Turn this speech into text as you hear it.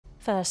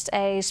First,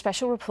 a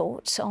special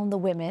report on the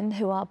women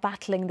who are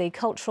battling the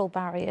cultural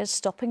barriers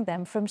stopping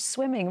them from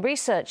swimming.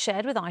 Research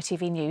shared with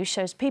ITV News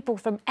shows people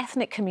from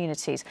ethnic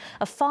communities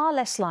are far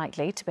less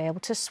likely to be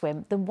able to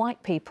swim than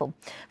white people.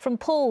 From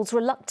pools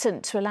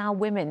reluctant to allow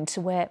women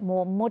to wear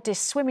more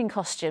modest swimming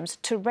costumes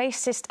to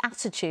racist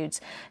attitudes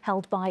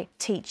held by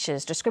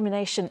teachers.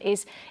 Discrimination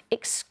is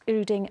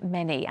excluding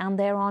many, and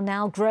there are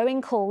now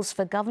growing calls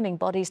for governing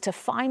bodies to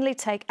finally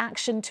take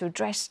action to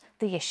address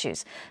the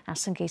issues, as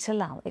Sangita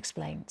Lal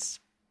explains.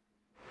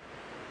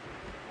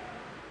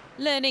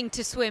 Learning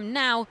to swim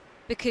now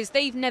because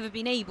they've never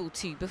been able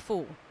to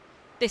before.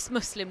 This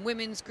Muslim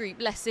women's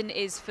group lesson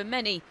is, for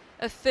many,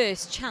 a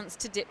first chance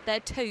to dip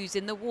their toes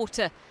in the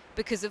water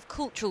because of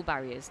cultural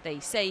barriers, they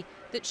say,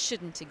 that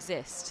shouldn't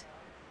exist.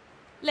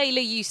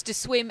 Layla used to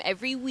swim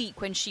every week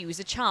when she was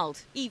a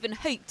child, even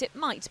hoped it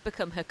might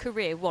become her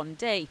career one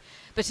day.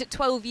 But at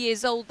 12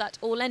 years old, that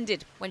all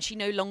ended when she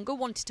no longer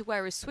wanted to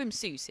wear a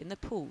swimsuit in the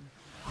pool.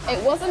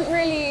 It wasn't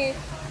really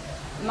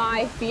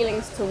my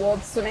feelings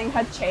towards swimming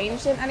had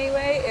changed in any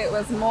way. It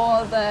was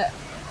more that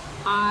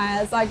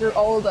as I grew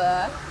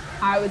older,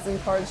 I was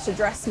encouraged to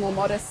dress more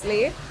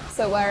modestly,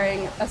 so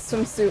wearing a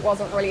swimsuit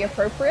wasn't really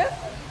appropriate.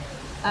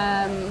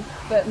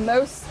 But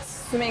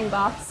most swimming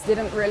baths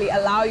didn't really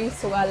allow you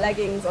to wear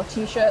leggings or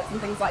t-shirts and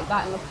things like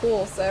that in the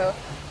pool, so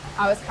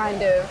I was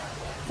kind of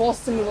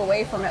forced to move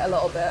away from it a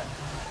little bit.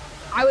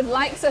 I would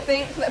like to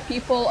think that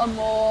people are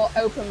more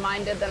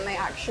open-minded than they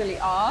actually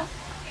are,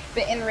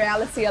 but in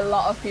reality a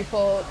lot of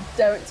people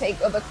don't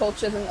take other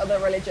cultures and other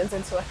religions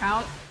into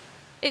account.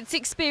 It's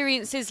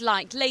experiences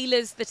like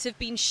Layla's that have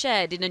been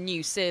shared in a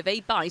new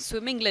survey by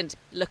Swim England,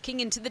 looking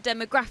into the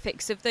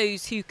demographics of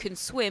those who can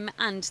swim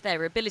and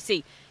their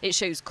ability. It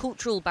shows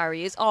cultural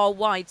barriers are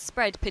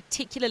widespread,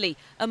 particularly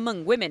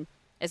among women,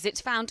 as it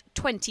found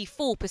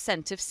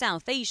 24% of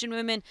South Asian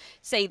women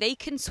say they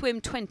can swim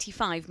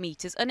 25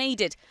 metres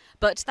unaided,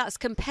 but that's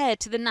compared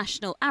to the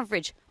national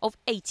average of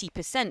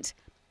 80%.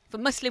 For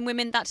Muslim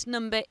women, that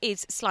number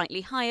is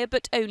slightly higher,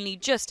 but only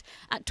just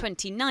at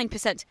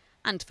 29%.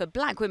 And for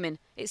black women,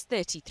 it's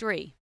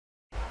 33%.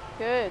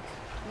 Good.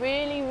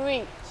 Really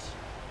reach.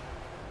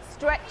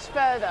 Stretch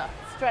further.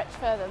 Stretch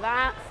further.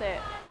 That's it.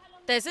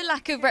 There's a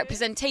lack of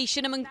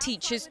representation among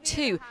teachers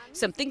too,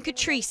 something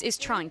Catrice is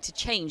trying to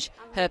change.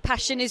 Her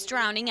passion is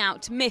drowning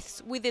out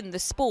myths within the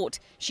sport.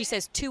 She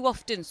says too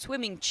often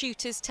swimming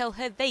tutors tell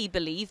her they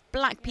believe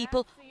black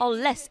people are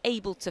less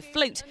able to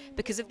float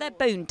because of their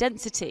bone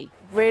density.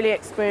 Really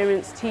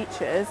experienced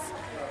teachers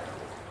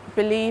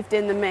believed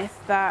in the myth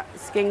that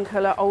skin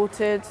colour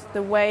altered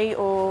the way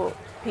or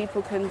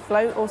people can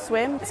float or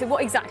swim. So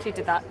what exactly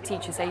did that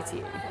teacher say to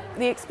you?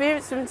 The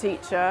experienced swim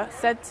teacher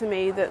said to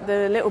me that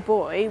the little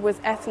boy was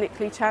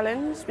ethnically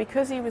challenged.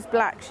 Because he was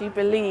black, she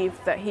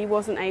believed that he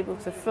wasn't able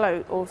to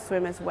float or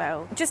swim as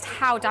well. Just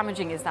how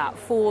damaging is that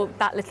for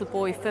that little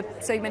boy, for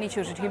so many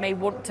children who may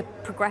want to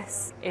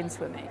progress in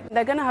swimming?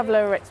 They're going to have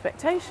lower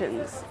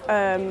expectations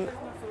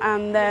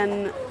and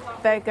then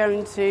they're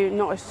going to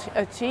not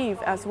achieve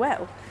as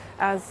well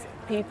as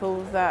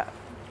people that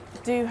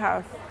do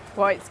have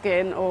white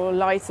skin or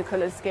lighter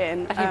coloured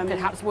skin. And who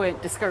perhaps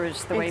weren't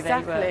discouraged the way they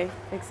were.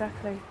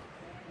 Exactly.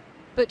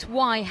 But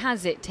why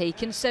has it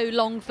taken so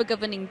long for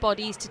governing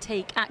bodies to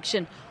take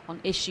action on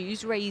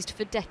issues raised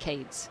for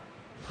decades?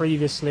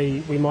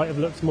 Previously, we might have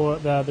looked more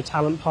at the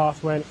talent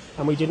pathway,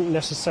 and we didn't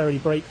necessarily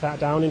break that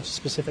down into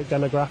specific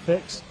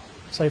demographics.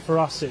 So for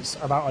us, it's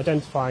about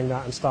identifying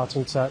that and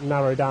starting to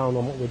narrow down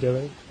on what we're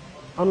doing.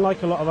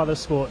 Unlike a lot of other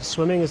sports,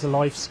 swimming is a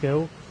life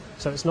skill,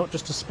 so it's not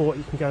just a sport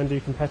you can go and do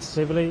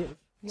competitively.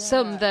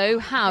 Some, though,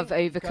 have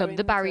overcome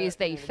the barriers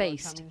they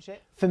faced.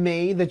 For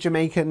me, the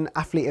Jamaican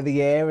Athlete of the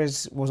Year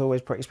was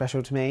always pretty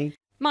special to me.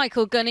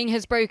 Michael Gunning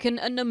has broken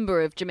a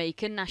number of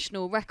Jamaican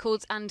national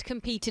records and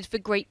competed for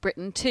Great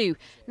Britain too.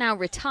 Now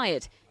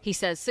retired, he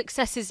says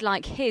successes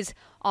like his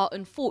are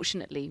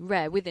unfortunately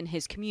rare within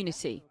his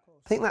community.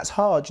 I think that's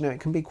hard, it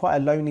can be quite a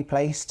lonely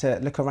place to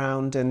look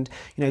around and,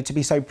 to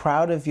be so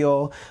proud of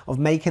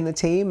making the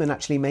team and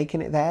actually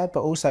making it there,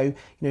 but also,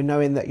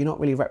 knowing that you're not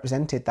really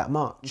represented that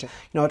much.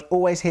 I'd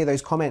always hear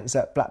those comments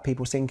that black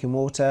people sink in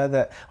water,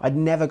 that I'd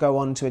never go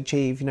on to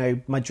achieve,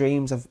 my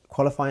dreams of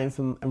qualifying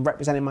and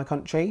representing my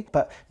country,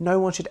 but no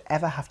one should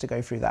ever have to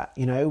go through that,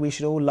 We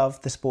should all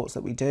love the sports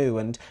that we do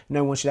and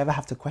no one should ever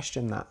have to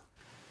question that.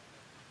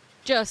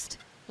 Just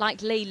like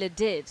Layla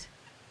did,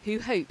 who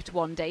hoped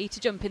one day to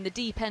jump in the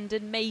deep end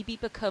and maybe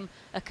become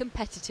a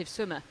competitive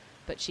swimmer,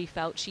 but she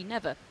felt she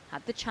never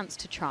had the chance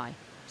to try.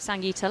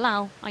 Sangita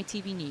Lal,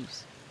 ITV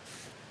News.